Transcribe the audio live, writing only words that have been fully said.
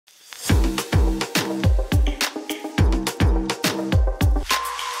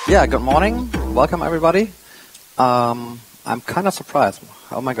Yeah, good morning. Welcome, everybody. I'm kind of surprised.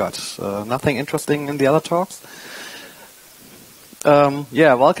 Oh my God, nothing interesting in the other talks.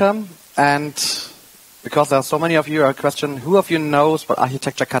 Yeah, welcome. And because there are so many of you, a question, who of you knows what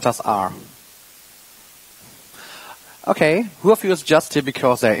Architectural Katas are? Okay, who of you is just here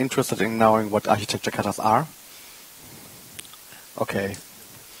because they're interested in knowing what Architectural Katas are? Okay,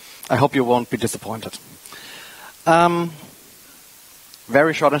 I hope you won't be disappointed.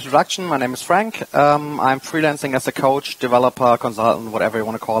 Very short introduction. My name is Frank. I'm freelancing as a coach, developer, consultant, whatever you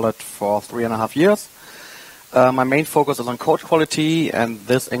want to call it, for 3.5 years. My main focus is on code quality, and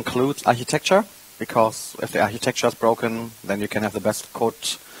this includes architecture, because if the architecture is broken, then you can have the best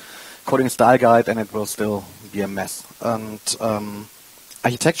coding style guide, and it will still be a mess. And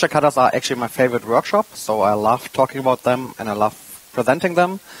Architecture Katas are actually my favorite workshop, so I love talking about them, and I love presenting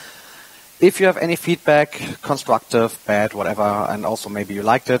them. If you have any feedback, constructive, bad, whatever, and also maybe you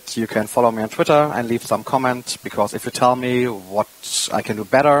liked it, you can follow me on Twitter and leave some comment, because if you tell me what I can do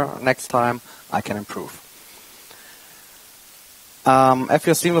better next time, I can improve. If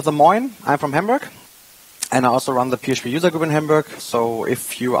you're seen with Des Moines, I'm from Hamburg, and I also run the PHP user group in Hamburg, so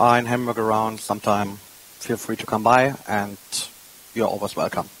if you are in Hamburg around sometime, feel free to come by, and you're always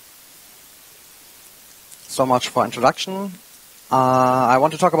welcome. So much for introduction. I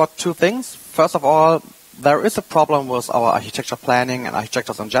want to talk about two things. First of all, there is a problem with our architecture planning and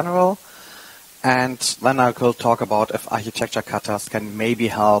architectures in general. And then I will talk about if Architecture Katas can maybe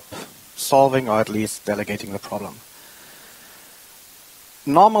help solving or at least delegating the problem.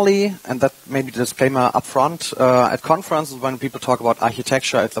 Normally, and that may be the disclaimer up front, at conferences when people talk about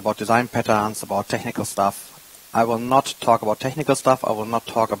architecture, it's about design patterns, about technical stuff. I will not talk about technical stuff. I will not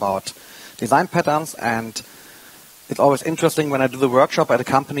talk about design patterns, and it's always interesting when I do the workshop at a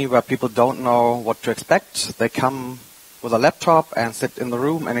company where people don't know what to expect. They come with a laptop and sit in the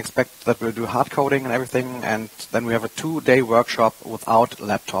room and expect that we'll do hard coding and everything, and then we have a 2-day workshop without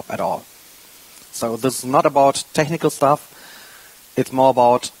laptop at all. So this is not about technical stuff. It's more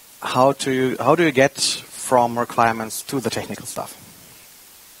about how do you get from requirements to the technical stuff.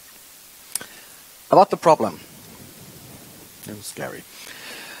 About the problem. It was scary.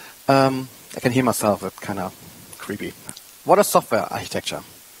 I can hear myself. It's kind of creepy. What is software architecture?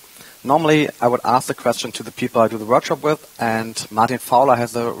 Normally, I would ask the question to the people I do the workshop with, and Martin Fowler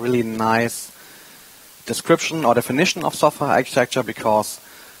has a really nice description or definition of software architecture, because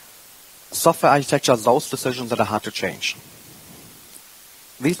software architecture are those decisions that are hard to change.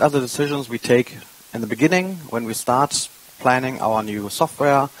 These are the decisions we take in the beginning when we start planning our new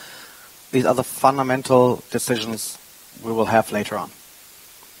software. These are the fundamental decisions we will have later on.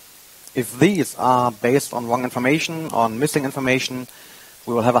 If these are based on wrong information, on missing information,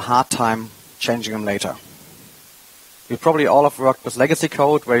 we will have a hard time changing them later. You probably all have worked with legacy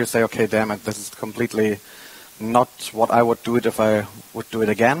code where you say, okay, damn it, this is completely not what I would do it if I would do it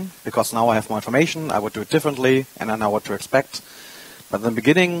again, because now I have more information, I would do it differently, and I know what to expect. But in the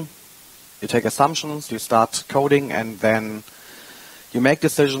beginning, you take assumptions, you start coding, and then you make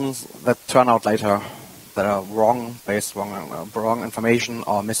decisions that turn out later that are wrong, based on wrong information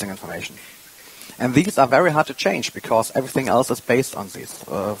or missing information. And these are very hard to change because everything else is based on these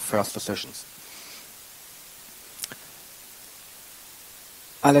first decisions.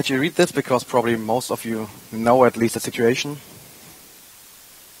 I'll let you read this because probably most of you know at least the situation.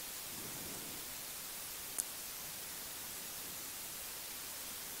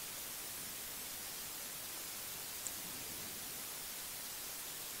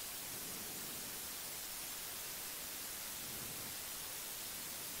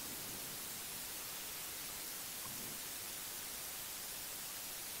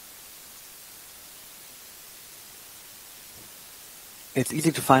 It's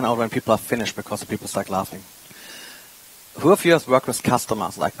easy to find out when people are finished because the people start laughing. Who of you has worked with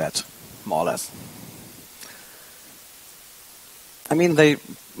customers like that, more or less? I mean,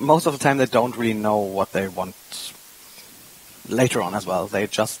 most of the time they don't really know what they want later on as well. They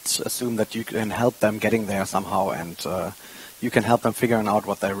just assume that you can help them getting there somehow, and you can help them figuring out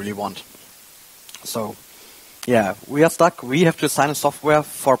what they really want. So, yeah, we are stuck. We have to design a software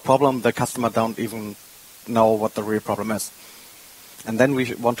for a problem the customer don't even know what the real problem is. And then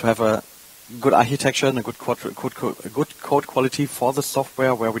we want to have a good architecture and a good code quality for the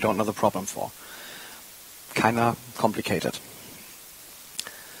software where we don't know the problem for. Kind of complicated.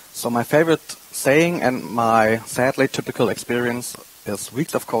 So my favorite saying and my sadly typical experience is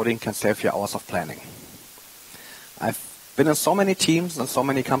weeks of coding can save you hours of planning. I've been in so many teams and so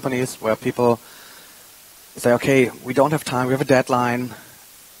many companies where people say, okay, we don't have time, we have a deadline.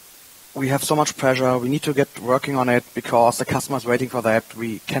 we have so much pressure, we need to get working on it because the customer is waiting for that.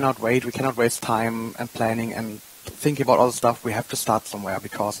 We cannot wait, we cannot waste time and planning and thinking about all the stuff. We have to start somewhere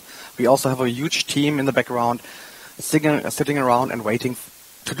because we also have a huge team in the background sitting around and waiting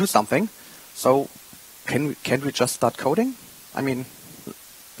to do something. So can we just start coding? I mean,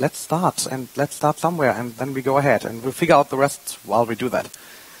 let's start somewhere and then we go ahead and we'll figure out the rest while we do that.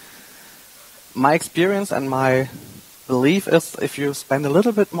 My experience and my belief is if you spend a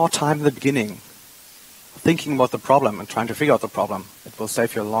little bit more time in the beginning thinking about the problem and trying to figure out the problem, it will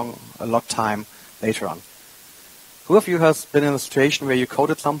save you a lot of time later on. Who of you has been in a situation where you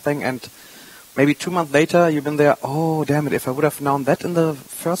coded something and maybe 2 months later you've been there, oh damn it, if I would have known that in the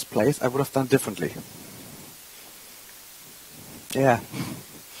first place, I would have done differently. Yeah.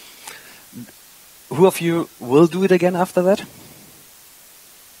 Who of you will do it again after that?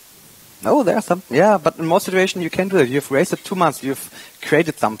 No, there are some. Yeah, but in most situations you can do it. You've wasted 2 months. You've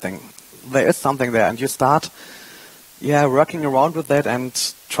created something. There is something there, and you start, working around with that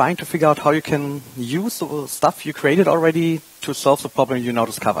and trying to figure out how you can use the stuff you created already to solve the problem you now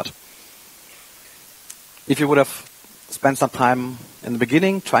discovered. If you would have spent some time in the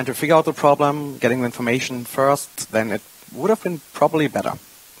beginning trying to figure out the problem, getting the information first, then it would have been probably better,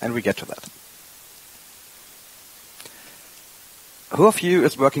 and we get to that. Who of you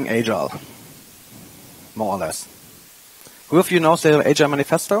is working agile? More or less. Who of you knows the Agile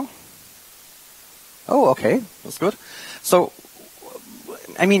Manifesto? Oh, okay, that's good. So,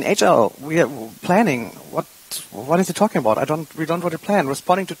 I mean, agile, we are planning. What is he talking about? We don't want to plan.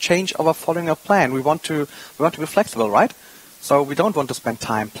 Responding to change over following a plan. We want to be flexible, right? So we don't want to spend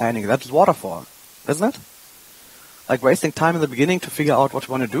time planning. That's waterfall, isn't it? Like wasting time in the beginning to figure out what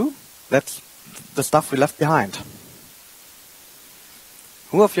we want to do. That's the stuff we left behind.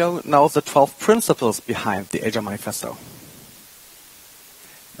 Who of you knows the 12 principles behind the Agile Manifesto?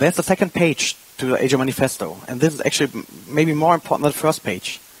 There's the second page to the Agile Manifesto, and this is actually maybe more important than the first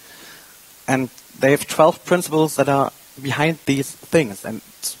page. And they have 12 principles that are behind these things. And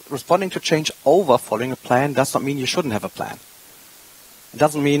responding to change over following a plan does not mean you shouldn't have a plan. It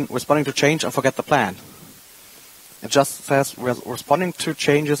doesn't mean responding to change and forget the plan. It just says responding to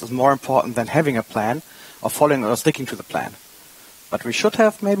changes is more important than having a plan or following or sticking to the plan. But we should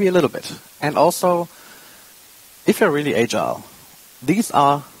have maybe a little bit. And also, if you're really agile, these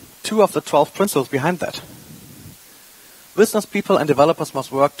are 2 of the 12 principles behind that. Business people and developers must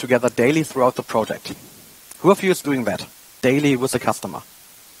work together daily throughout the project. Who of you is doing that? Daily with the customer.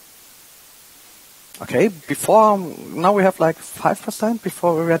 Okay, now we have like 5%,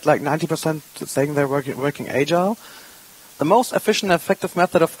 before we had like 90% saying they're working agile. The most efficient and effective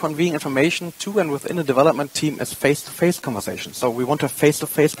method of conveying information to and within a development team is face-to-face conversation. So we want to have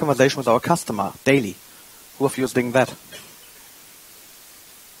face-to-face conversation with our customer daily. Who of you is doing that?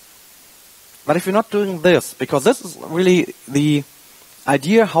 But if you're not doing this, because this is really the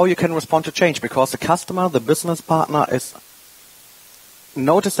idea how you can respond to change, because the customer, the business partner is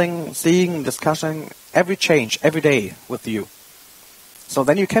noticing, seeing, discussing every change every day with you. So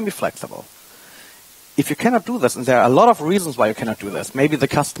then you can be flexible. If you cannot do this, and there are a lot of reasons why you cannot do this. Maybe the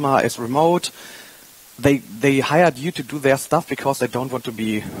customer is remote. They hired you to do their stuff because they don't want to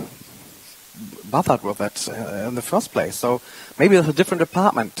be bothered with it in the first place. So maybe it's a different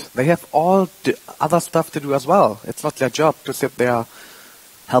department. They have all the other stuff to do as well. It's not their job to sit there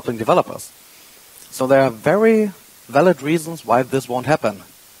helping developers. So there are very valid reasons why this won't happen.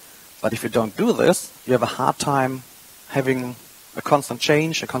 But if you don't do this, you have a hard time having a constant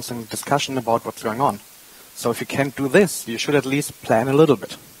change, a constant discussion about what's going on. So if you can't do this, you should at least plan a little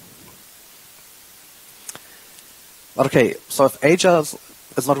bit. But okay, so if agile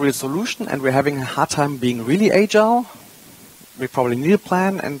is not really a solution and we're having a hard time being really agile, we probably need a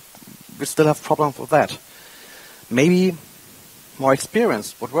plan and we still have problems with that. Maybe more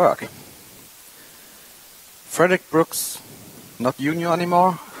experience would work. Frederick Brooks, not junior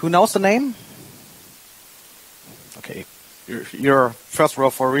anymore. Who knows the name? Okay, you're first row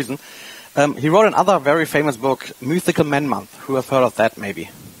for a reason. He wrote another very famous book, Mythical Man Month. Who has heard of that, maybe?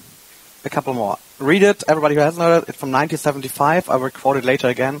 A couple more. Read it, everybody who hasn't heard it. It's from 1975. I will quote it later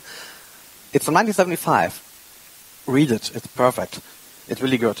again. It's from 1975. Read it. It's perfect. It's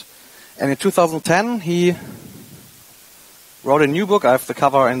really good. And in 2010, he wrote a new book. I have the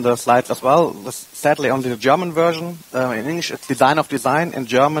cover in the slides as well. This, sadly, only the German version. In English, it's Design of Design. In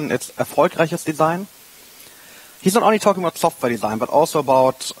German, it's Erfolgreiches Design. He's not only talking about software design, but also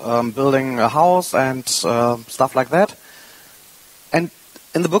about building a house and stuff like that. And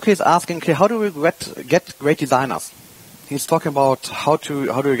in the book, he's asking, okay, how do we get great designers? He's talking about how do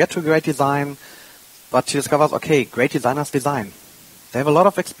we get to great design, but he discovers, okay, great designers design. They have a lot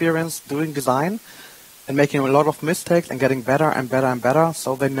of experience doing design and making a lot of mistakes and getting better and better and better,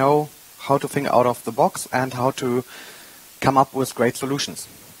 so they know how to think out of the box and how to come up with great solutions.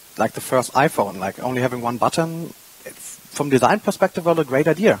 Like the first iPhone, like only having one button, from design perspective was a great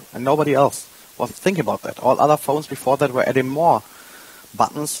idea, and nobody else was thinking about that. All other phones before that were adding more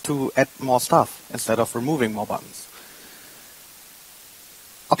buttons to add more stuff instead of removing more buttons.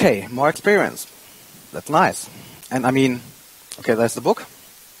 Okay, more experience. That's nice. And I mean, okay, there's the book.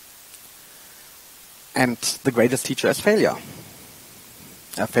 And the greatest teacher is failure.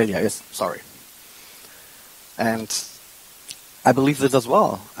 And I believe this as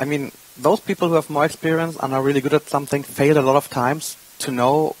well. I mean, those people who have more experience and are really good at something fail a lot of times to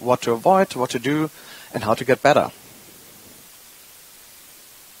know what to avoid, what to do, and how to get better.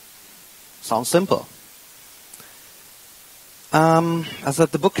 Sounds simple. As I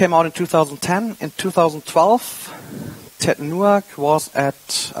said, the book came out in 2010. In 2012, Ted Newak was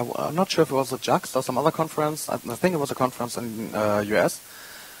at, I'm not sure if it was at JAX or some other conference. I think it was a conference in US.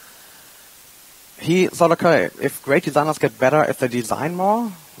 He thought, okay, if great designers get better if they design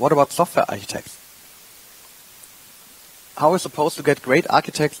more, what about software architects? How are we supposed to get great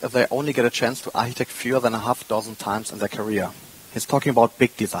architects if they only get a chance to architect fewer than a half dozen times in their career? He's talking about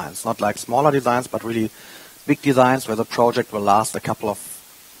big designs, not like smaller designs, but really big designs where the project will last a couple of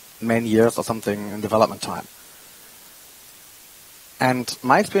many years or something in development time. And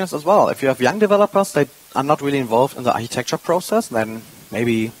my experience as well, if you have young developers that are not really involved in the architecture process, then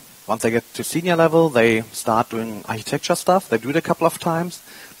maybe once they get to senior level, they start doing architecture stuff. They do it a couple of times.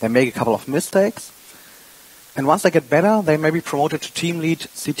 They make a couple of mistakes. And once they get better, they may be promoted to team lead,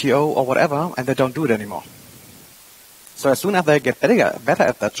 CTO, or whatever, and they don't do it anymore. So as soon as they get better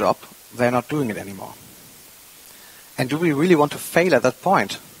at that job, they're not doing it anymore. And do we really want to fail at that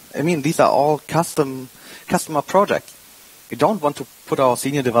point? I mean, these are all customer projects. We don't want to put our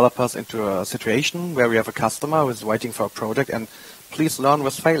senior developers into a situation where we have a customer who is waiting for a project and please learn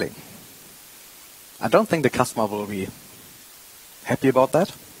with failing. I don't think the customer will be happy about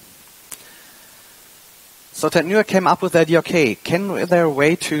that. So Ted Newak came up with the idea, okay, is there a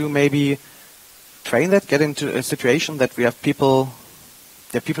way to maybe train that, get into a situation that we have people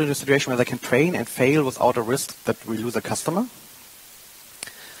in a situation where they can train and fail without a risk that we lose a customer?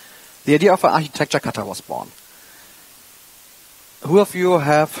 The idea of an architecture kata was born. Who of you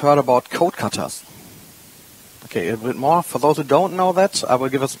have heard about code katas? Okay, a bit more. For those who don't know that, I will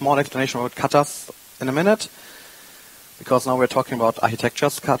give a small explanation about katas in a minute, because now we're talking about architecture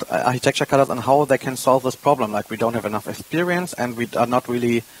katas and how they can solve this problem. Like, we don't have enough experience and we are not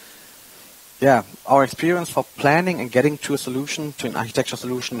really, our experience for planning and getting to a solution, to an architecture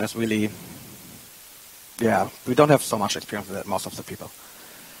solution is really, we don't have so much experience with that, most of the people.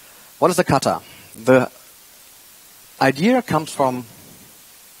 What is a kata? The idea comes from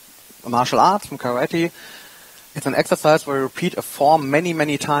martial arts, from karate. It's an exercise where you repeat a form many,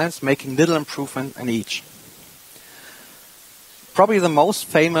 many times, making little improvement in each. Probably the most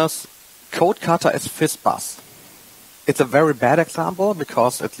famous code kata is fist buzz. It's a very bad example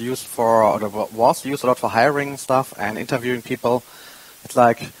because it's used was used a lot for hiring stuff and interviewing people. It's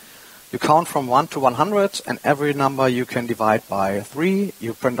like you count from 1 to 100, and every number you can divide by 3,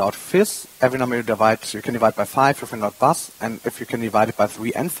 you print out fist. Every number you can divide by 5, you print out buzz. And if you can divide it by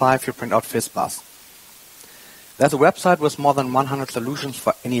 3 and 5, you print out fist buzz. There's a website with more than 100 solutions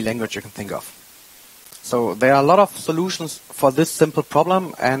for any language you can think of. So there are a lot of solutions for this simple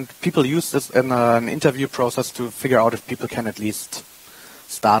problem, and people use this in an interview process to figure out if people can at least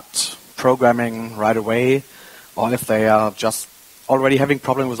start programming right away, or if they are just already having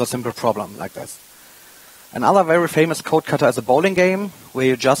problem with a simple problem like this. Another very famous code kata is a bowling game, where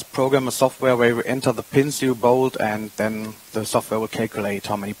you just program a software where you enter the pins you bowled, and then the software will calculate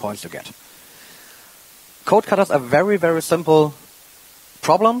how many points you get. Code katas are very, very simple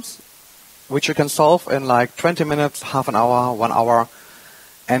problems which you can solve in like 20 minutes, half an hour, 1 hour,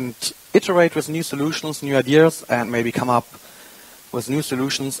 and iterate with new solutions, new ideas, and maybe come up with new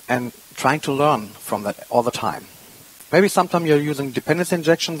solutions and trying to learn from that all the time. Maybe sometime you're using dependency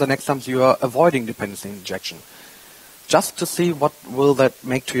injection, the next time you are avoiding dependency injection. Just to see what will that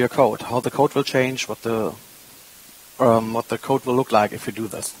make to your code, how the code will change, what the code will look like if you do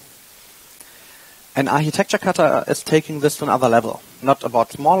this. And architecture kata is taking this to another level. Not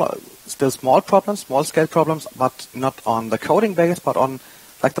about still small problems, small scale problems, but not on the coding base, but on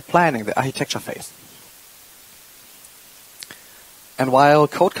like the planning, the architecture phase. And while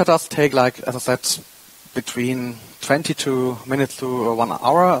code katas take, like, as I said, between 20 minutes to 1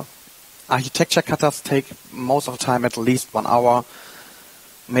 hour, architecture katas take most of the time at least 1 hour,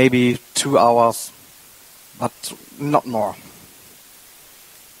 maybe 2 hours, but not more.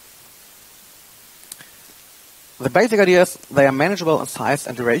 The basic idea is they are manageable in size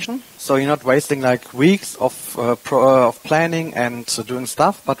and duration, so you're not wasting like weeks of planning and doing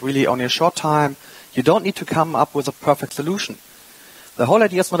stuff, but really only a short time. You don't need to come up with a perfect solution. The whole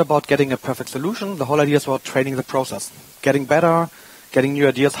idea is not about getting a perfect solution. The whole idea is about training the process, getting better, getting new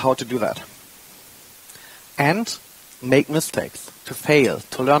ideas how to do that. And make mistakes, to fail,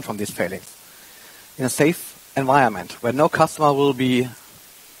 to learn from these failings. In a safe environment where no customer will be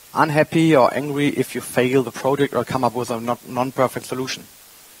unhappy or angry if you fail the project or come up with a non-perfect solution.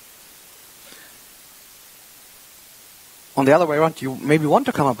 On the other way around, you maybe want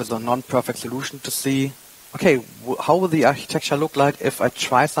to come up with a non-perfect solution to see, okay, how will the architecture look like if I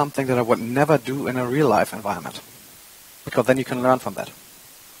try something that I would never do in a real-life environment? Because then you can learn from that.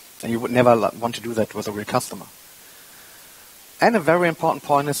 And you would never want to do that with a real customer. And a very important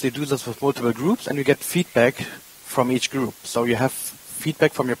point is you do this with multiple groups and you get feedback from each group. So you have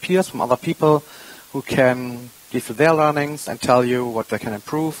feedback from your peers, from other people who can give you their learnings and tell you what they can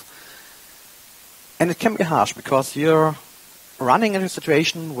improve. And it can be harsh because you're running in a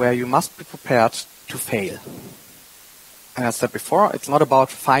situation where you must be prepared to fail. And as I said before, it's not about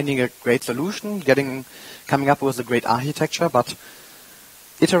finding a great solution, coming up with a great architecture, but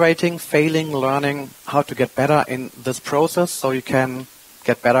iterating, failing, learning how to get better in this process so you can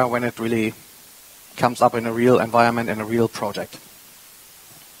get better when it really comes up in a real environment, in a real project.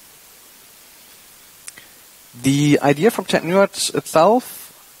 The idea from TechNerd itself,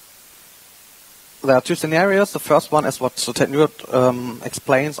 there are two scenarios. The first one is what TechNerd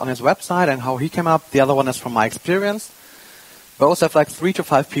explains on his website and how he came up. The other one is from my experience. Both have like 3 to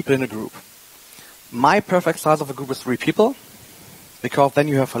 5 people in a group. My perfect size of a group is 3 people, because then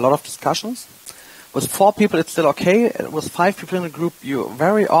you have a lot of discussions. With 4 people, it's still okay. With 5 people in a group, you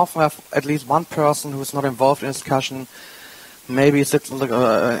very often have at least one person who is not involved in a discussion. Maybe sits in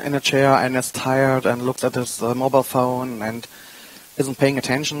a chair and is tired and looks at his mobile phone and isn't paying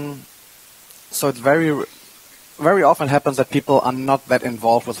attention. So it very often happens that people are not that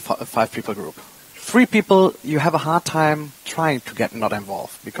involved with a 5 people group. 3 people, you have a hard time trying to get not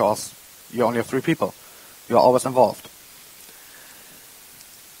involved because you only have 3 people. You are always involved.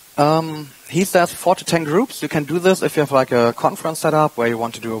 He says 4 to 10 groups. You can do this if you have like a conference set up where you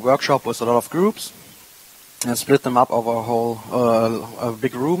want to do a workshop with a lot of groups and split them up over a whole a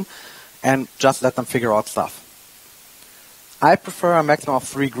big room and just let them figure out stuff. I prefer a maximum of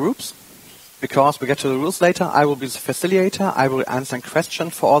 3 groups because we get to the rules later. I will be the facilitator. I will answer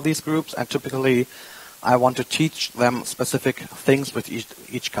questions for all these groups, and typically I want to teach them specific things with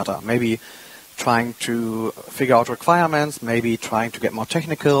each kata. Maybe trying to figure out requirements, maybe trying to get more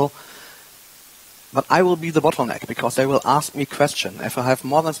technical. But I will be the bottleneck because they will ask me questions. If I have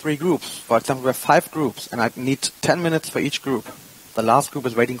more than 3 groups, for example, we have 5 groups and I need 10 minutes for each group, the last group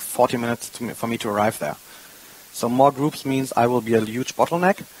is waiting 40 minutes for me to arrive there. So more groups means I will be a huge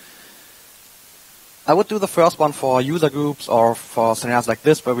bottleneck. I would do the first one for user groups or for scenarios like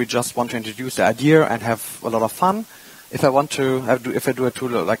this where we just want to introduce the idea and have a lot of fun. If I do a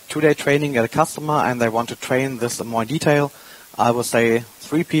 2-day training at a customer and they want to train this in more detail, I will say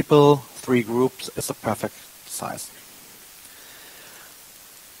 3 people, 3 groups is the perfect size.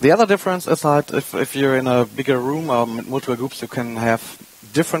 The other difference is that if you're in a bigger room or multiple groups, you can have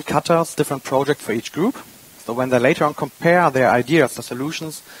different katas, different projects for each group. So when they later on compare their ideas, the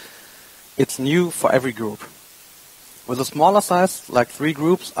solutions, it's new for every group. With a smaller size, like 3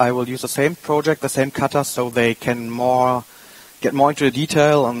 groups, I will use the same project, the same kata, so they can get more into the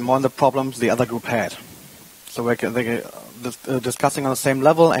detail and more in the problems the other group had. So they're discussing on the same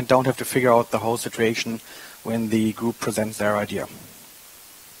level and don't have to figure out the whole situation when the group presents their idea.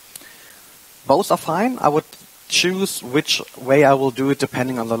 Both are fine. I would choose which way I will do it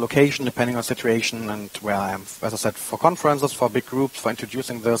depending on the location, depending on the situation and where I am. As I said, for conferences, for big groups, for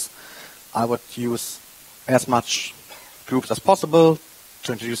introducing this, I would use as much groups as possible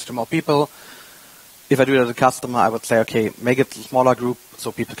to introduce it to more people. If I do it as a customer, I would say, okay, make it a smaller group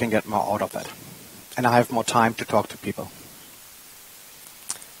so people can get more out of that. And I have more time to talk to people.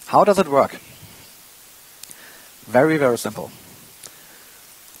 How does it work? Very, very simple.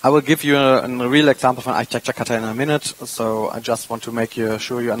 I will give you a real example from Architecture Kata in a minute. So I just want to make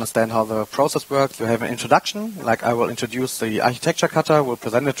sure you understand how the process works. You have an introduction, like I will introduce the Architecture Kata, will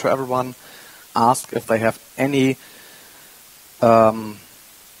present it to everyone, ask if they have any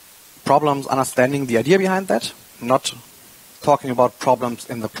problems understanding the idea behind that, not talking about problems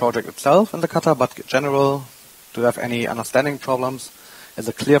in the project itself in the kata, but general, do you have any understanding problems? Is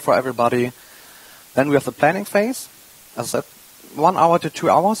it clear for everybody? Then we have the planning phase. As I said, 1 hour to 2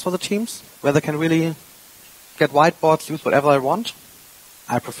 hours for the teams, where they can really get whiteboards, use whatever they want.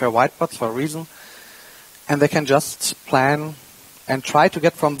 I prefer whiteboards for a reason. And they can just plan and try to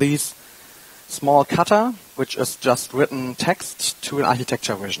get from these small kata, which is just written text, to an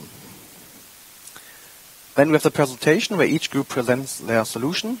architecture vision. Then we have the presentation where each group presents their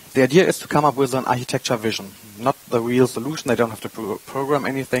solution. The idea is to come up with an architecture vision, not the real solution. They don't have to program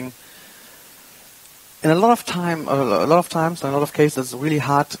anything. In a lot of times, in a lot of cases, it's really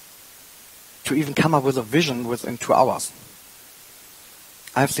hard to even come up with a vision within 2 hours.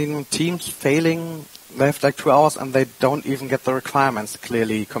 I've seen teams failing. They have like 2 hours and they don't even get the requirements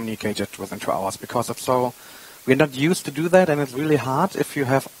clearly communicated within 2 hours because it's so, we're not used to do that, and it's really hard if you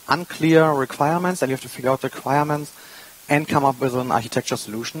have unclear requirements and you have to figure out the requirements and come up with an architecture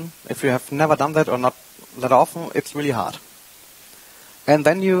solution. If you have never done that or not that often, it's really hard. And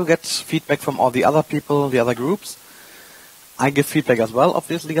then you get feedback from all the other people, the other groups. I give feedback as well,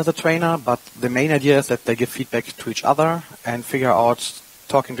 obviously, as a trainer, but the main idea is that they give feedback to each other and figure out,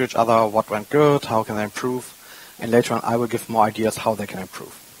 talking to each other, what went good, how can they improve, and later on I will give more ideas how they can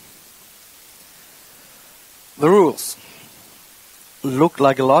improve. The rules look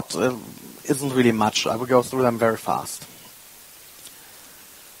like a lot, isn't really much. I will go through them very fast.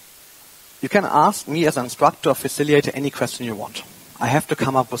 You can ask me as an instructor or facilitator any question you want. I have to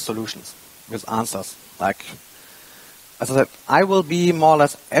come up with solutions, with answers. Like, as I said, I will be more or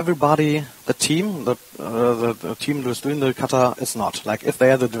less everybody. The team, the team who's doing the kata is not. Like, if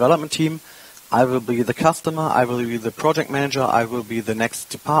they are the development team, I will be the customer, I will be the project manager, I will be the next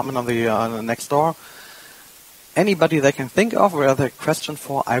department on the next door. Anybody they can think of where they have a question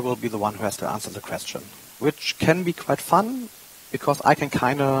for, I will be the one who has to answer the question. Which can be quite fun, because I can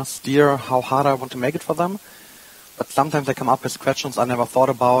kind of steer how hard I want to make it for them. But sometimes they come up with questions I never thought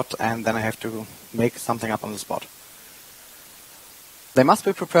about, and then I have to make something up on the spot. They must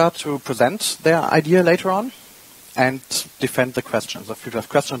be prepared to present their idea later on and defend the questions. If you have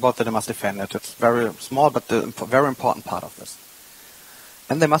questions about that, they must defend it. It's very small, but a very important part of this.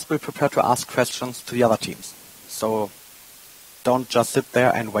 And they must be prepared to ask questions to the other teams. So don't just sit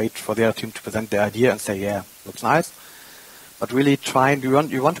there and wait for the other team to present their idea and say, yeah, looks nice. But really try and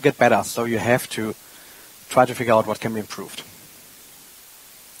you want to get better, so you have to try to figure out what can be improved.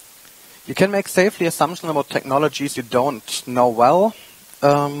 You can make safely assumptions about technologies you don't know well.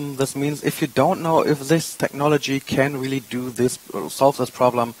 This means if you don't know if this technology can really do this, or solve this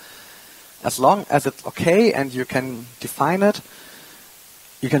problem, as long as it's okay and you can define it,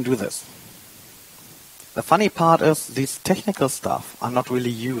 you can do this. The funny part is these technical stuff are not really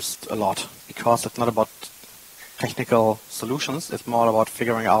used a lot because it's not about technical solutions. It's more about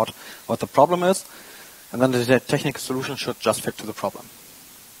figuring out what the problem is, and then the technical solution should just fit to the problem.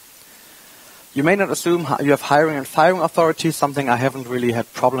 You may not assume you have hiring and firing authority, something I haven't really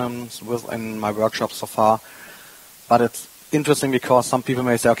had problems with in my workshops so far. But it's interesting because some people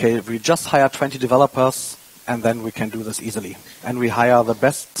may say, okay, we just hire 20 developers and then we can do this easily. And we hire the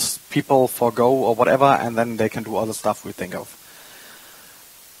best people for Go or whatever, and then they can do all the stuff we think of.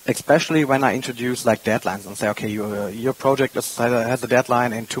 Especially when I introduce like deadlines and say, okay, your project has a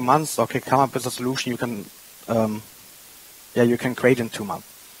deadline in 2 months. Okay, come up with a solution you can create in 2 months.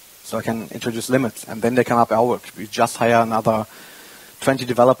 So I can introduce limits, and then they come up, oh, we just hire another 20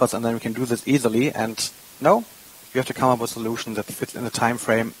 developers and then we can do this easily. And no, you have to come up with a solution that fits in the time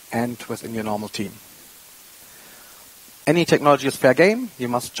frame and within your normal team. Any technology is fair game. You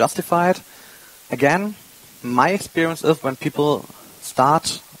must justify it. Again, my experience is when people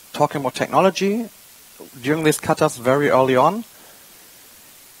start talking about technology during these katas very early on,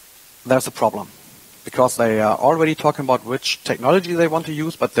 there's a problem. Because they are already talking about which technology they want to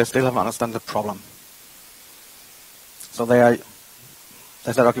use, but they still haven't understood the problem. So they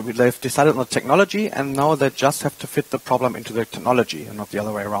said, okay, they've decided on the technology, and now they just have to fit the problem into the technology and not the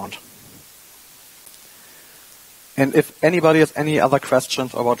other way around. And if anybody has any other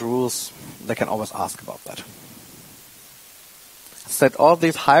questions about rules, they can always ask about that. I said all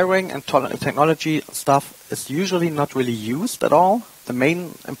these hiring and technology stuff is usually not really used at all. The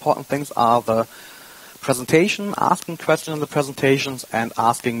main important things are the presentation, asking questions in the presentations, and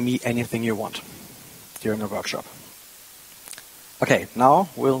asking me anything you want during a workshop. Okay, now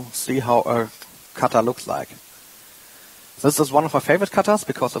we'll see how a kata looks like. This is one of my favorite katas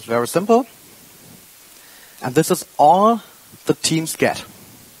because it's very simple. And this is all the teams get.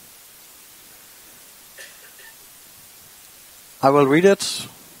 I will read it,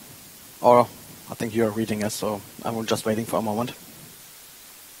 or I think you're reading it, so I'm just waiting for a moment.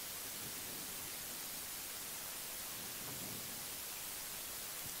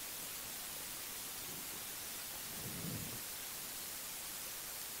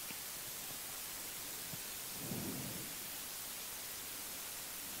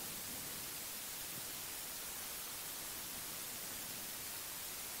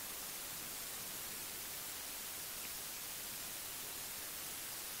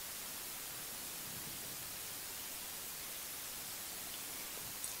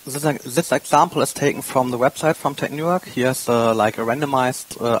 This example is taken from the website from Tech Newark. Here's like a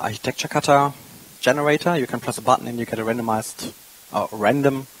randomized architecture kata generator. You can press a button and you get a randomized,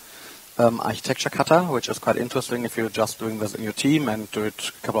 random architecture kata, which is quite interesting if you're just doing this in your team and do it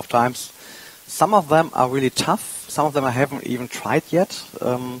a couple of times. Some of them are really tough. Some of them I haven't even tried yet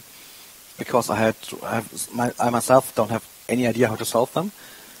because I myself don't have any idea how to solve them.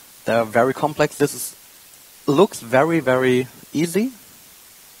 They're very complex. Looks very, very easy.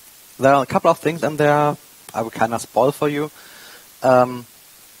 There are a couple of things in there I will kind of spoil for you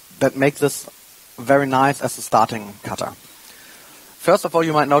that make this very nice as a starting kata. First of all,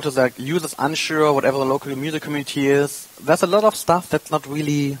 you might notice that users unsure whatever the local music community is. There's a lot of stuff that's not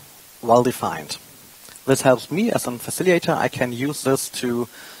really well defined. This helps me as a facilitator. I can use this to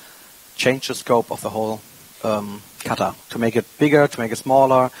change the scope of the whole kata, to make it bigger, to make it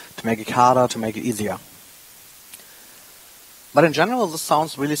smaller, to make it harder, to make it easier. But in general, this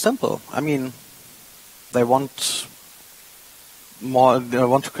sounds really simple. I mean, they want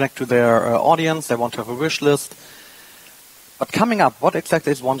to connect to their audience, they want to have a wish list. But coming up, what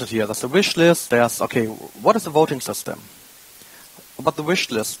exactly is wanted here? There's a wish list, what is the voting system? About the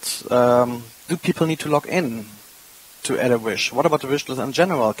wish list, do people need to log in to add a wish? What about the wish list in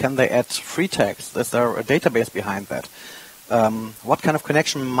general? Can they add free text? Is there a database behind that? What kind of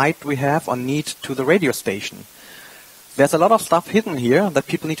connection might we have or need to the radio station? There's a lot of stuff hidden here that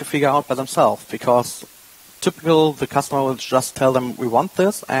people need to figure out by themselves, because the customer will just tell them we want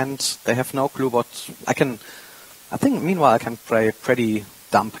this and they have no clue what I think meanwhile I can play pretty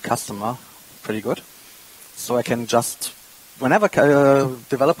dumb customer pretty good. So I can just, whenever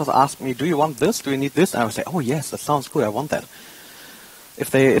developers ask me, do you want this? Do you need this? And I will say, oh yes, that sounds good, I want that.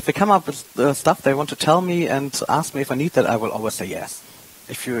 If they come up with stuff they want to tell me and ask me if I need that, I will always say yes.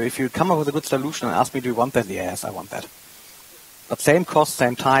 If you come up with a good solution and ask me, do you want that? Yes, I want that. But same cost,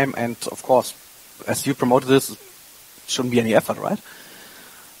 same time, and of course, as you promoted this, shouldn't be any effort, right?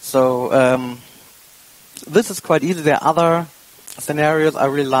 So this is quite easy. There are other scenarios I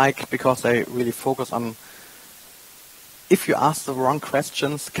really like because they really focus on, if you ask the wrong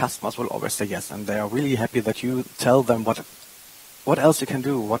questions, customers will always say yes, and they are really happy that you tell them what else you can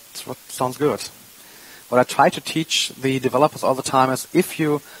do, what sounds good. What I try to teach the developers all the time is, if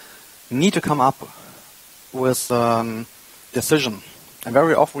you need to come up with decision, and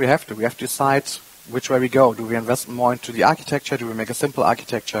very often we have to decide which way we go. Do we invest more into the architecture? Do we make a simple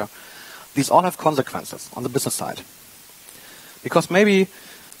architecture? These all have consequences on the business side. Because maybe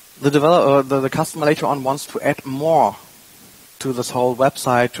the customer later on wants to add more to this whole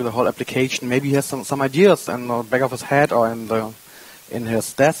website, to the whole application. Maybe he has some ideas in the back of his head or in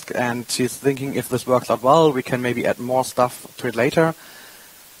his desk, and he's thinking, if this works out well, we can maybe add more stuff to it later.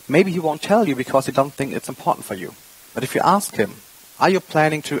 Maybe he won't tell you because he doesn't think it's important for you. But if you ask him, are you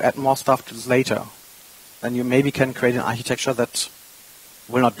planning to add more stuff to this later? Then you maybe can create an architecture that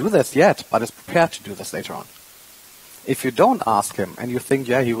will not do this yet, but is prepared to do this later on. If you don't ask him and you think,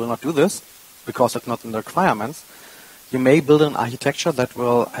 yeah, he will not do this because it's not in the requirements, you may build an architecture that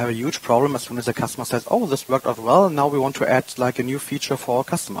will have a huge problem as soon as the customer says, oh, this worked out well, now we want to add like a new feature for our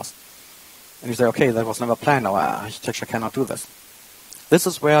customers. And you say, okay, that was never planned, our architecture cannot do this. This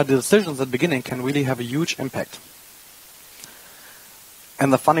is where the decisions at the beginning can really have a huge impact.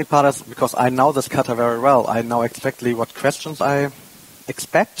 And the funny part is, because I know this kata very well, I know exactly what questions I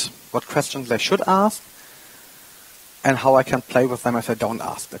expect, what questions they should ask, and how I can play with them if they don't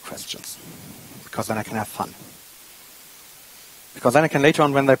ask the questions. Because then I can have fun. Because then I can later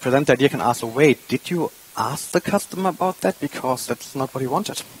on, when they present the idea, can ask, oh, wait, did you ask the customer about that? Because that's not what he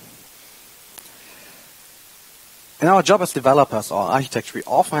wanted. In our job as developers or architects, we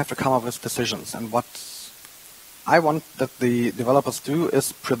often have to come up with decisions. And what I want that the developers do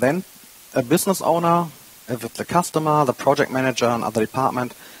is present a business owner, if it's the customer, the project manager, another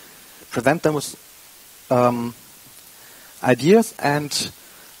department, present them with ideas and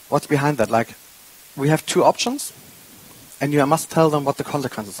what's behind that. Like, we have two options, and you must tell them what the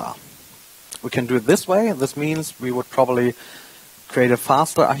consequences are. We can do it this way. This means we would probably create a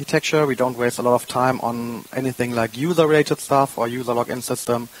faster architecture. We don't waste a lot of time on anything like user-related stuff or user login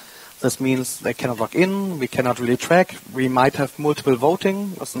system. This means they cannot log in. We cannot really track. We might have multiple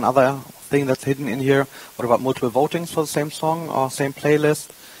voting. That's another thing that's hidden in here. What about multiple votings for the same song or same playlist?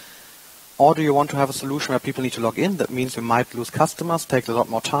 Or do you want to have a solution where people need to log in? That means we might lose customers, take a lot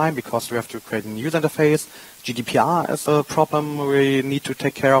more time because we have to create a new user interface. GDPR is a problem we need to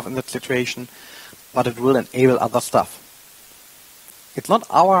take care of in that situation, but it will enable other stuff. It's not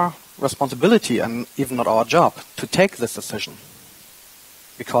our responsibility and even not our job to take this decision,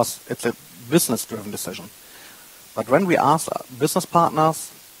 because it's a business-driven decision. But when we ask business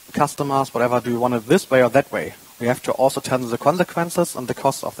partners, customers, whatever, do you want it this way or that way? We have to also tell them the consequences and the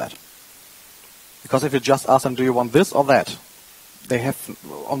cost of that. Because if you just ask them, do you want this or that? They have,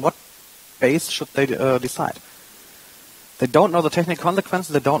 on what base should they decide? They don't know the technical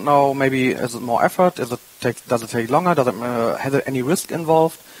consequences. They don't know, maybe, is it more effort? Does it take longer? Has it any risk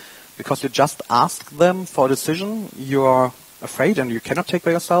involved? Because you just ask them for a decision you are afraid and you cannot take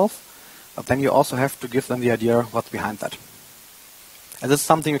by yourself. But then you also have to give them the idea what's behind that. And this is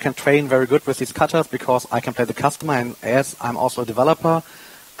something you can train very good with these katas, because I can play the customer, and as I'm also a developer,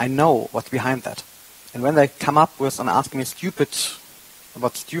 I know what's behind that. And when they come up with and ask me stupid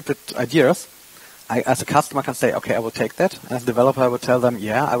ideas, I, as a customer, can say, okay, I will take that. And as a developer, I will tell them,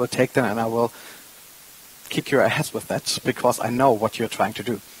 yeah, I will take that, and I will kick your ass with that, because I know what you're trying to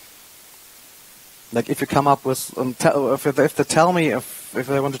do. Like if you come up with, if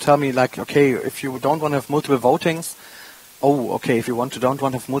they want to tell me, like, okay, if you don't want to have multiple votings, oh, okay, if you don't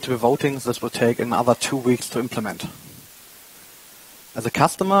want to have multiple votings, this will take another 2 weeks to implement. As a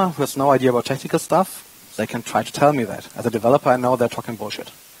customer who has no idea about technical stuff, they can try to tell me that. As a developer, I know they're talking bullshit.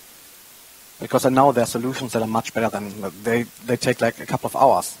 Because I know there are solutions that are much better than, they take like a couple of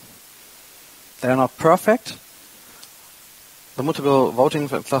hours. They're not perfect. The multiple voting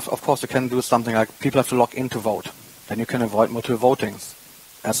stuff, of course, you can do something like people have to log in to vote. Then you can avoid multiple votings,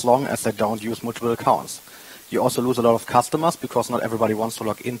 as long as they don't use multiple accounts. You also lose a lot of customers, because not everybody wants to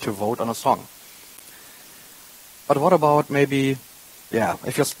log in to vote on a song. But what about maybe,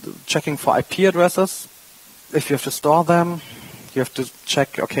 if you're checking for IP addresses, if you have to store them, you have to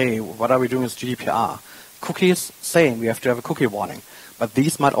check, okay, what are we doing with GDPR? Cookies, same, we have to have a cookie warning. But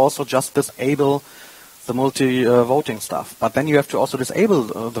these might also just disable the multi-voting stuff. But then you have to also disable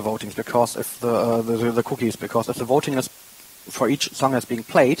the votings, because if the cookies, because if the voting is for each song that's being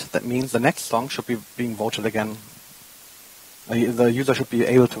played, that means the next song should be being voted again. The user should be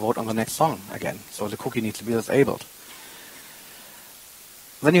able to vote on the next song again. So the cookie needs to be disabled.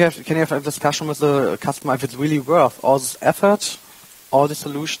 Then can you have a discussion with the customer if it's really worth all this effort, all the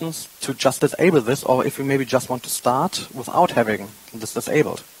solutions to just disable this, or if you maybe just want to start without having this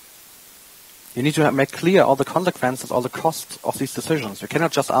disabled. You need to make clear all the consequences, all the costs of these decisions. You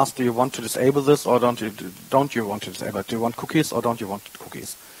cannot just ask, do you want to disable this or don't you want to disable it? Do you want cookies or don't you want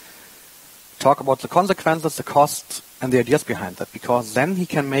cookies? Talk about the consequences, the costs, and the ideas behind that, because then he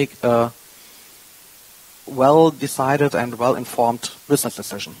can make a well-decided and well-informed business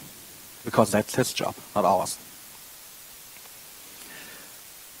decision, because that's his job, not ours.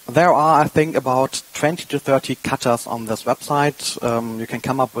 There are, I think, about 20 to 30 katas on this website. You can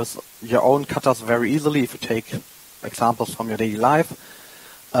come up with your own katas very easily if you take examples from your daily life.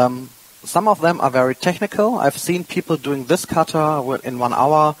 Some of them are very technical. I've seen people doing this kata in 1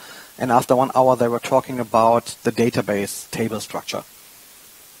 hour, and after 1 hour they were talking about the database table structure.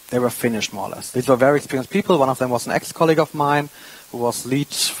 They were finished, more or less. These were very experienced people. One of them was an ex-colleague of mine who was lead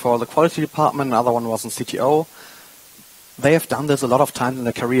for the quality department. Another one was a CTO. They have done this a lot of times in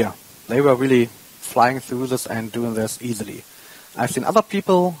their career. They were really flying through this and doing this easily. I've seen other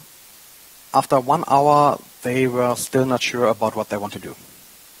people, after 1 hour, they were still not sure about what they want to do.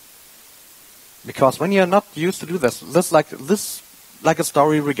 Because when you're not used to do this like a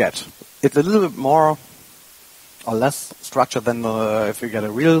story we get. It's a little bit more or less structured than if you get a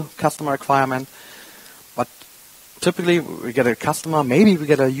real customer requirement. But typically we get a customer, maybe we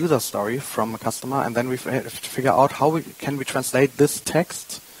get a user story from a customer, and then we have to figure out how can we translate this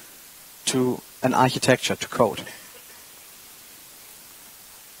text to an architecture, to code.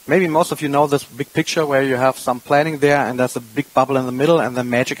 Maybe most of you know this big picture where you have some planning there and there's a big bubble in the middle and the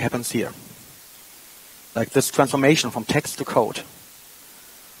magic happens here. Like this transformation from text to code.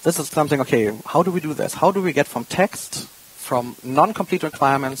 This is something, okay, how do we do this? How do we get from text, from non-complete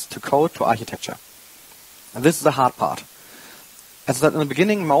requirements to code to architecture? And this is the hard part. As that in the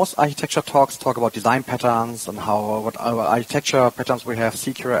beginning, most architecture talks talk about design patterns and what our architecture patterns we have,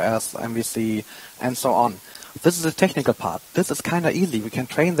 CQRS, MVC, and so on. This is the technical part. This is kind of easy. We can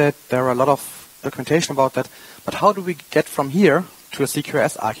train that. There are a lot of documentation about that. But how do we get from here to a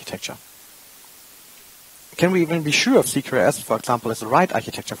CQRS architecture? Can we even be sure if CQRS, for example, is the right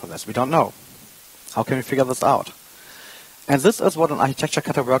architecture for this? We don't know. How can we figure this out? And this is what an architecture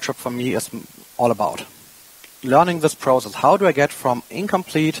kata workshop for me is all about. Learning this process. How do I get from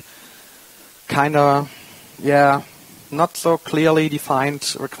incomplete, not so clearly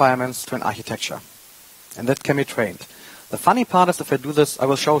defined requirements to an architecture? And that can be trained. The funny part is if I do this, I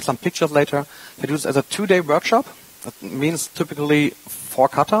will show some pictures later. If I do this as a 2-day workshop, that means typically 4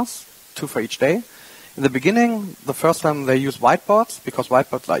 katas, 2 for each day. In the beginning, the first time they use whiteboards, because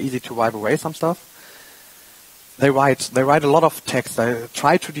whiteboards are easy to wipe away some stuff. they write a lot of text. They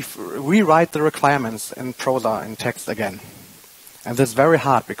try to rewrite the requirements in prosa, in text again. And this is very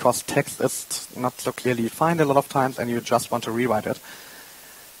hard because text is not so clearly defined a lot of times and you just want to rewrite it.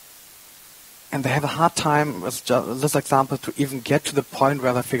 And they have a hard time with this example to even get to the point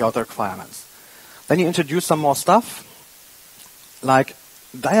where they figure out the requirements. Then you introduce some more stuff, like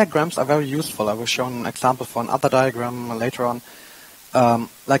diagrams are very useful. I will show an example for another diagram later on.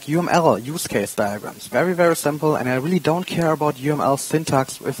 Like UML use case diagrams. Very, very simple, and I really don't care about UML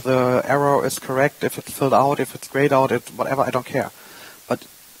syntax, if the arrow is correct, if it's filled out, if it's grayed out, whatever, I don't care. But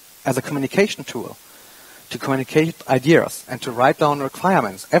as a communication tool, to communicate ideas and to write down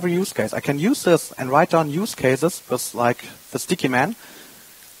requirements, every use case, I can use this and write down use cases with like the sticky man.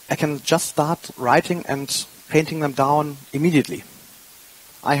 I can just start writing and painting them down immediately.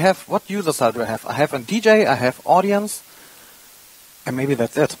 I have, what users do I have? I have a DJ, I have audience, and maybe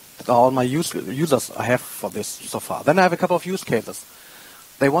that's it. That's all my users I have for this so far. Then I have a couple of use cases.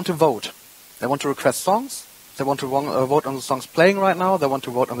 They want to vote. They want to request songs. They want to vote on the songs playing right now. They want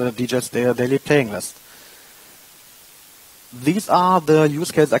to vote on the DJ's daily playing list. These are the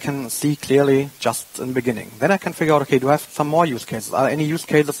use cases I can see clearly just in the beginning. Then I can figure out, okay, do I have some more use cases? Are there any use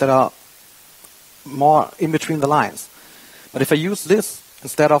cases that are more in between the lines? But if I use this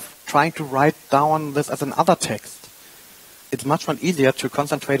instead of trying to write down this as another text, it's much more easier to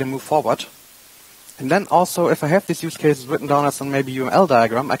concentrate and move forward. And then also, if I have these use cases written down as a maybe UML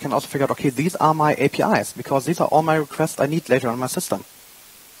diagram, I can also figure out, okay, these are my APIs, because these are all my requests I need later on my system.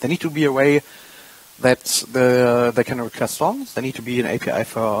 There need to be a way that they can request songs. There need to be an API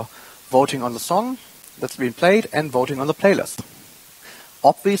for voting on the song that's being played and voting on the playlist.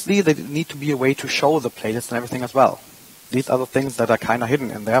 Obviously, there need to be a way to show the playlist and everything as well. These are the things that are kind of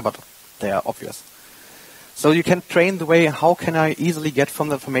hidden in there, but they are obvious. So you can train the way, how can I easily get from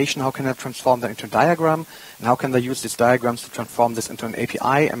the information, how can I transform that into a diagram, and how can I use these diagrams to transform this into an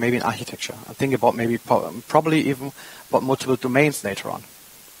API and maybe an architecture. I think about maybe probably even about multiple domains later on.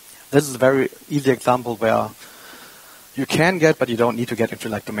 This is a very easy example where you can get, but you don't need to get into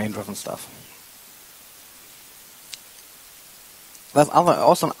like domain-driven stuff. There's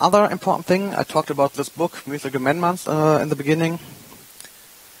also another important thing. I talked about this book, Music Amendments, in the beginning.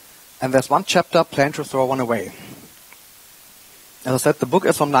 And there's one chapter, Plan to Throw One Away. As I said, the book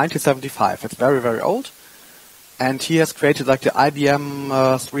is from 1975. It's very, very old. And he has created like the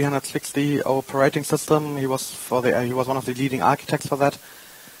IBM 360 operating system. He was one of the leading architects for that.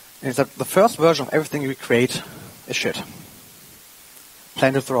 And he said the first version of everything we create is shit.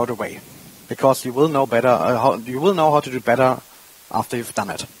 Plan to throw it away, because you will know better. You will know how to do better after you've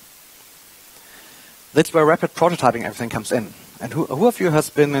done it. That's where rapid prototyping everything comes in. And who of you has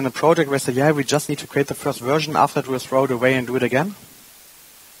been in a project where they say, yeah, we just need to create the first version, after that we'll throw it away and do it again?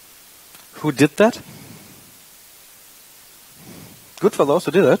 Who did that? Good for those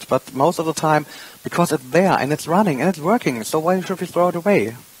who did it, but most of the time, because it's there and it's running and it's working, so why should we throw it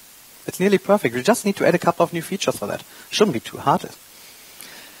away? It's nearly perfect. We just need to add a couple of new features for that. Shouldn't be too hard.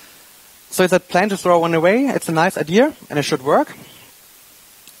 So it's that plan to throw one away. It's a nice idea and it should work.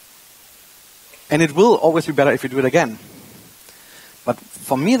 And it will always be better if you do it again. But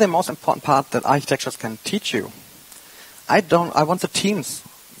for me, the most important part that architectures can teach you, I want the teams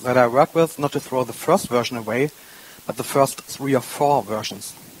that I work with not to throw the first version away, but the first 3 or 4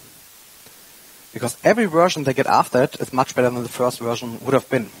 versions. Because every version they get after it is much better than the first version would have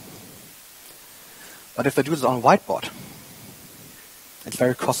been. But if they do this on a whiteboard, it's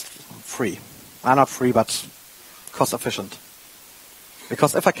very cost-free. Not free, but cost-efficient.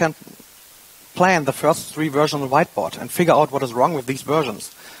 Because if I can plan the first 3 versions on the whiteboard and figure out what is wrong with these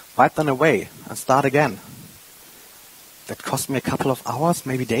versions, wipe them away and start again, that cost me a couple of hours,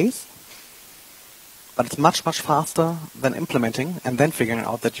 maybe days. But it's much, much faster than implementing and then figuring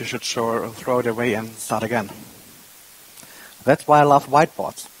out that you should throw it away and start again. That's why I love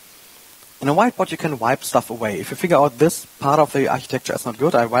whiteboards. In a whiteboard, you can wipe stuff away. If you figure out this part of the architecture is not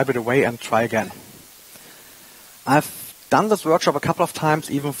good, I wipe it away and try again. I've done this workshop a couple of times,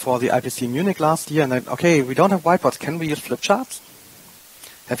 even for the IPC Munich last year, and then, okay, we don't have whiteboards. Can we use flip charts?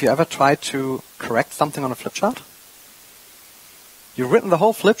 Have you ever tried to correct something on a flip chart? You've written the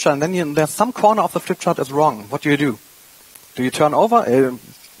whole flip chart, and then there's some corner of the flip chart is wrong. What do? Do you turn over?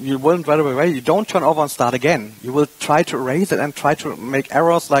 You won't right away. You don't turn over and start again. You will try to erase it and try to make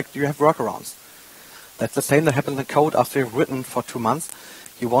errors like you have workarounds. That's the same that happens in code after you've written for 2 months.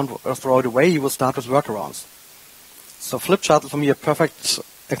 You won't throw it away. You will start with workarounds. So flip chart is for me a perfect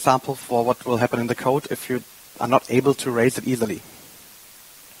example for what will happen in the code if you are not able to erase it easily.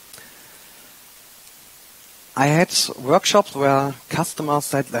 I had workshops where customers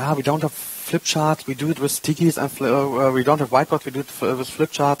said, we don't have flip charts, we do it with stickies, and we don't have whiteboards, we do it with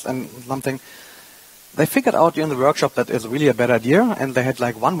flip charts and something. They figured out during the workshop that is really a bad idea, and they had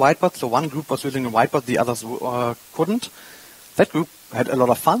like one whiteboard, so one group was using a whiteboard, the others couldn't. That group had a lot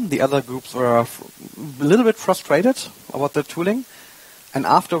of fun, the other groups were a little bit frustrated about the tooling, and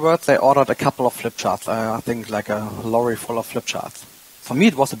afterwards they ordered a couple of flip charts, I think like a lorry full of flip charts. For me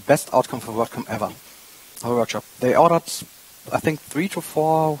it was the best outcome for WordCamp ever, our workshop. They ordered, I think, 3 to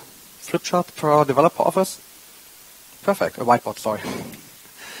 4 flip charts per developer office. Perfect, a whiteboard, sorry.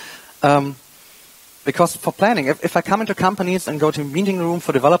 Because for planning, if I come into companies and go to a meeting room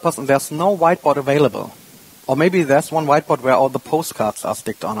for developers and there's no whiteboard available, or maybe there's one whiteboard where all the postcards are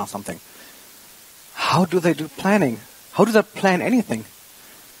sticked on or something, how do they do planning? How do they plan anything?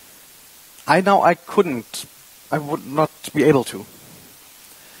 I know I would not be able to.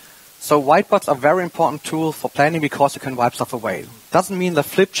 So whiteboards are a very important tool for planning because you can wipe stuff away. Doesn't mean that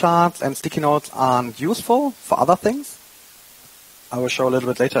flip charts and sticky notes aren't useful for other things. I will show a little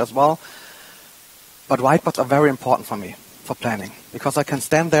bit later as well. But whiteboards are very important for me, for planning, because I can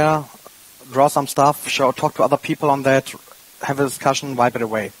stand there, draw some stuff, talk to other people on that, have a discussion, wipe it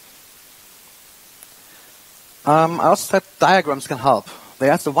away. I also said diagrams can help.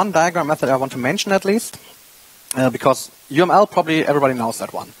 There's the one diagram method I want to mention at least, because UML, probably everybody knows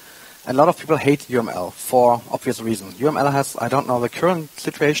that one. A lot of people hate UML for obvious reasons. UML has, I don't know the current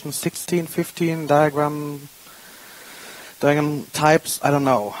situation, 16, 15 diagram types, I don't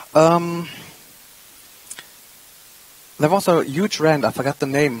know. There was a huge rant, I forgot the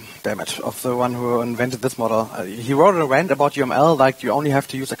name, damn it, of the one who invented this model. He wrote a rant about UML, like you only have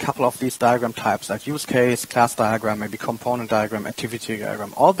to use a couple of these diagram types, like use case, class diagram, maybe component diagram, activity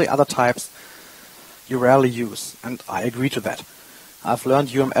diagram. All the other types you rarely use, and I agree to that. I've learned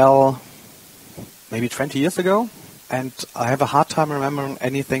UML maybe 20 years ago, and I have a hard time remembering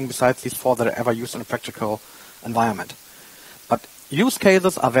anything besides these 4 that I ever used in a practical environment. But use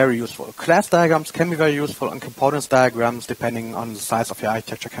cases are very useful. Class diagrams can be very useful, and components diagrams, depending on the size of your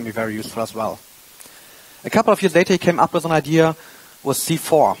architecture, can be very useful as well. A couple of years later, he came up with an idea with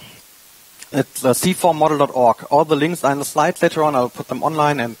C4. It's c4model.org. All the links are in the slides later on. I'll put them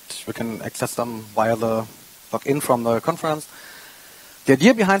online, and we can access them via the login from the conference. The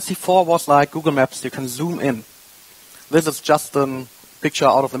idea behind C4 was like Google Maps. You can zoom in. This is just a picture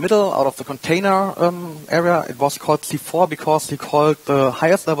out of the middle, out of the container area. It was called C4 because he called the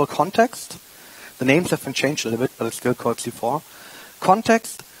highest level context. The names have been changed a little bit, but it's still called C4.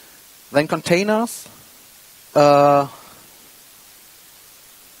 Context, then containers. Let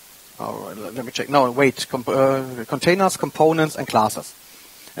me check. No, wait. Containers, components, and classes.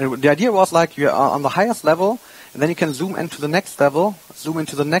 And the idea was like you are on the highest level, and then you can zoom into the next level, zoom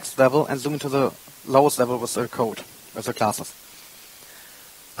into the next level, and zoom into the lowest level with the code, with the classes.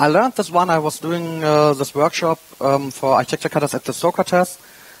 I learned this one. I was doing this workshop for Architectural Katas at the Katas,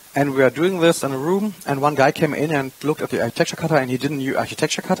 and we were doing this in a room, and one guy came in and looked at the Architectural Kata, and he didn't use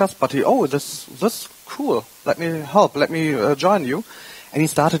Architectural Katas, but this cool, let me help, let me join you. And he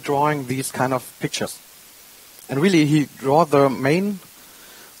started drawing these kind of pictures. And really, he drew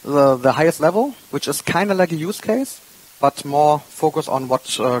the highest level, which is kind of like a use case, but more focus on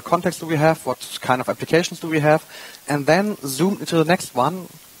what context do we have, what kind of applications do we have, and then zoomed into the next one,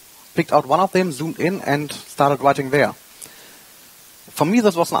 picked out one of them, zoomed in, and started writing there. For me,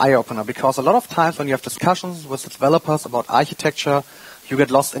 this was an eye-opener, because a lot of times when you have discussions with developers about architecture, you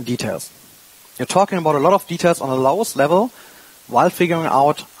get lost in details. You're talking about a lot of details on the lowest level, while figuring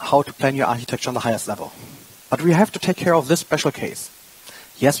out how to plan your architecture on the highest level. But we have to take care of this special case.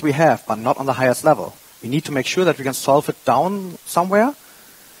 Yes, we have, but not on the highest level. We need to make sure that we can solve it down somewhere,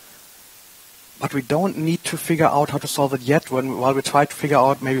 but we don't need to figure out how to solve it yet while we try to figure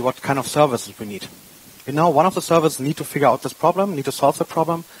out maybe what kind of services we need. One of the services need to figure out this problem, need to solve the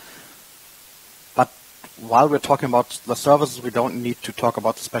problem, but while we're talking about the services, we don't need to talk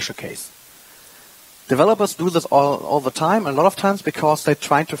about the special case. Developers do this all the time, a lot of times, because they're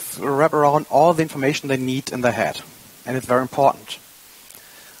trying to wrap around all the information they need in their head. And it's very important.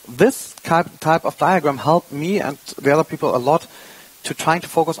 This type of diagram helped me and the other people a lot to trying to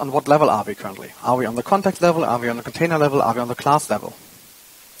focus on what level are we currently. Are we on the context level? Are we on the container level? Are we on the class level?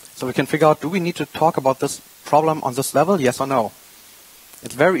 So we can figure out, do we need to talk about this problem on this level? Yes or no?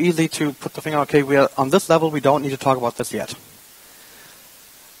 It's very easy to put the finger, okay, we are on this level, we don't need to talk about this yet.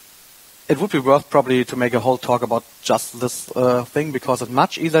 It would be worth probably to make a whole talk about just this thing, because it's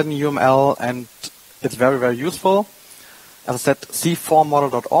much easier than UML and it's very, very useful. As I said,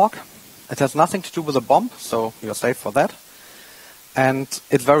 c4model.org. It has nothing to do with a bomb, so you're safe for that. And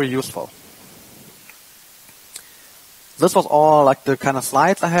it's very useful. This was all like the kind of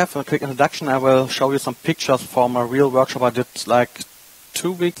slides I have. A quick introduction. I will show you some pictures from a real workshop I did like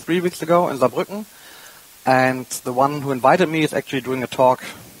 3 weeks ago in Saarbrücken. And the one who invited me is actually doing a talk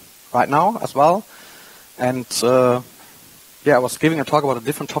right now as well. And I was giving a talk about a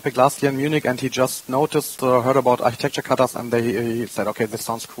different topic last year in Munich, and he just noticed, heard about Architectural Katas, and he said, okay, this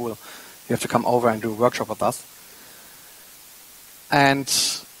sounds cool. You have to come over and do a workshop with us. And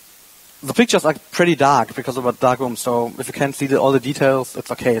the pictures are pretty dark because of a dark room, so if you can't see all the details, it's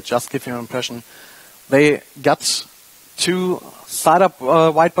okay. It just gives you an impression. They got 2 side-up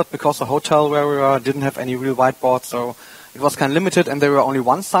whiteboards because the hotel where we were didn't have any real whiteboards, so it was kind of limited, and they were only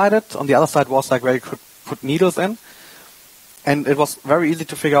one-sided. On the other side was like where you could put needles in. And it was very easy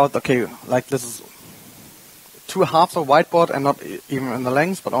to figure out, okay, like this is 2 halves of whiteboard and not even in the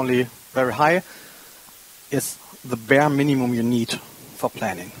length, but only very high, is the bare minimum you need for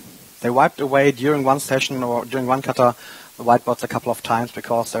planning. They wiped away during one session or during one kata the whiteboards a couple of times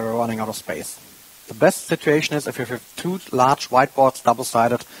because they were running out of space. The best situation is if you have 2 large whiteboards,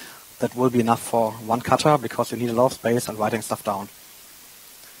 double-sided, that will be enough for one kata because you need a lot of space and writing stuff down.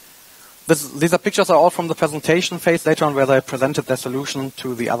 These are pictures are all from the presentation phase later on where they presented their solution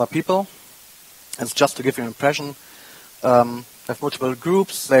to the other people. It's just to give you an impression. They have multiple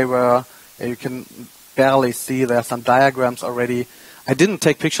groups. You can barely see there are some diagrams already. I didn't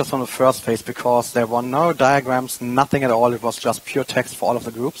take pictures from the first phase because there were no diagrams, nothing at all. It was just pure text for all of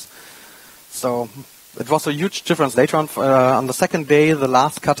the groups. So it was a huge difference. Later on the second day, the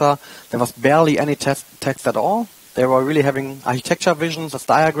last kata, there was barely any text at all. They were really having architecture visions as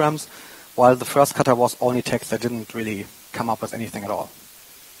diagrams, while the first kata was only text. They didn't really come up with anything at all.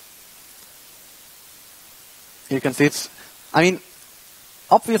 You can see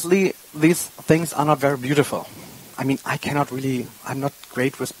obviously these things are not very beautiful. I'm not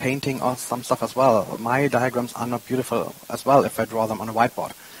great with painting or some stuff as well. My diagrams are not beautiful as well if I draw them on a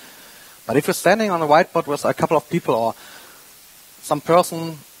whiteboard. But if you're standing on a whiteboard with a couple of people or some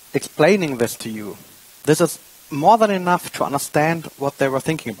person explaining this to you, this is more than enough to understand what they were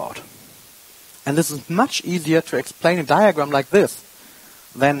thinking about. And this is much easier to explain a diagram like this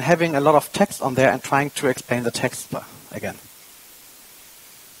than having a lot of text on there and trying to explain the text again.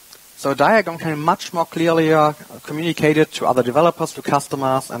 So a diagram can be much more clearly communicated to other developers, to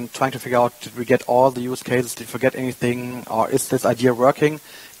customers, and trying to figure out, did we get all the use cases, did we forget anything, or is this idea working?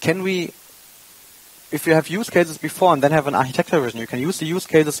 If you have use cases before and then have an architecture vision, you can use the use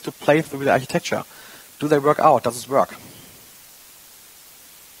cases to play through the architecture. Do they work out? Does it work?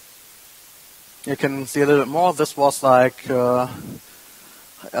 You can see a little bit more. This was like, I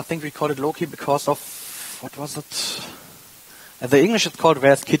think we called it Loki because of, what was it? In the English it's called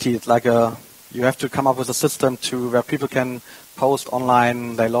Where's Kitty. It's like you have to come up with a system where people can post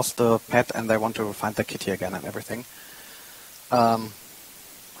online, they lost the pet and they want to find their kitty again and everything.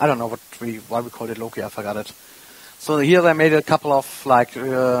 I don't know why we called it Loki, I forgot it. So here they made a couple of like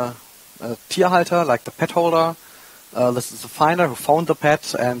Tierhalter, like the pet holder. This is the finder who found the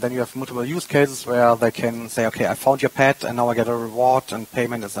pet, and then you have multiple use cases where they can say, okay, I found your pet, and now I get a reward, and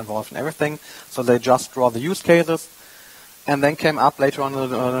payment is involved in everything. So they just draw the use cases, and then came up later on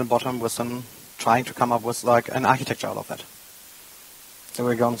the bottom with trying to come up with like an architecture out of that. So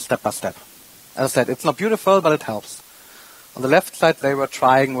we're going step by step. As I said, it's not beautiful, but it helps. On the left side, they were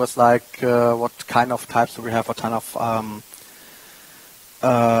trying with like what kind of types do we have, what kind of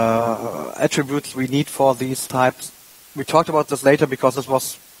attributes we need for these types. We talked about this later because this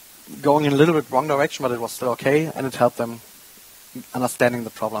was going in a little bit wrong direction, but it was still okay, and it helped them understanding the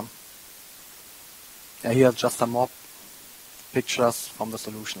problem. Here are just some more pictures from the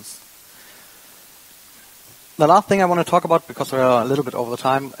solutions. The last thing I want to talk about, because we're a little bit over the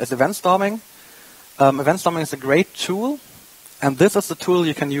time, is event storming. Event storming is a great tool, and this is the tool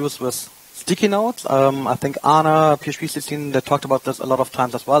you can use with sticky notes. I think Anna, PHP16, they talked about this a lot of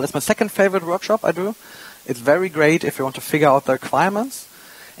times as well. It's my second favorite workshop I do. It's very great if you want to figure out the requirements,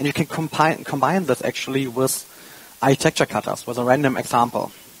 and you can combine this actually with Architectural Katas, with a random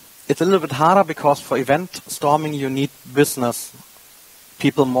example. It's a little bit harder because for event storming you need business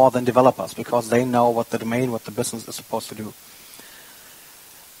people more than developers because they know what the domain, what the business is supposed to do.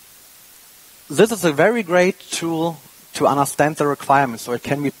 This is a very great tool to understand the requirements, so it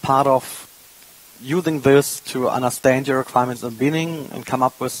can be part of using this to understand your requirements in the beginning and come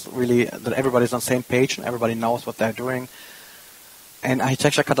up with really that everybody's on the same page and everybody knows what they're doing. And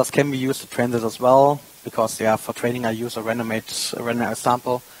Architectural Katas can be used to train this as well, because for training I use a random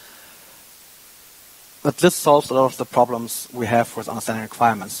example. But this solves a lot of the problems we have with understanding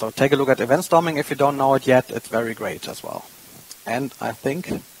requirements. So take a look at event storming if you don't know it yet. It's very great as well. And I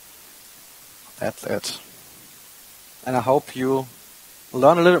think that's it. And I hope you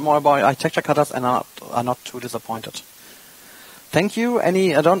learn a little bit more about Architectural Katas and are not too disappointed. Thank you.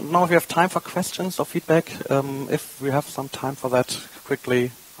 I don't know if you have time for questions or feedback. If we have some time for that,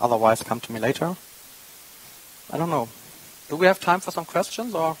 quickly. Otherwise, come to me later. I don't know. Do we have time for some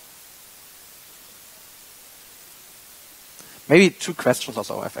questions, or maybe 2 questions or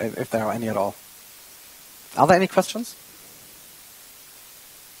so, if there are any at all? Are there any questions?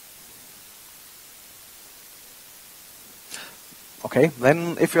 Okay,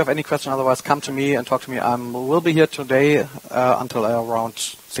 then if you have any question, otherwise come to me and talk to me. We'll be here today until around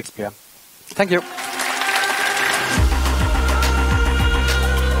 6 p.m. Thank you.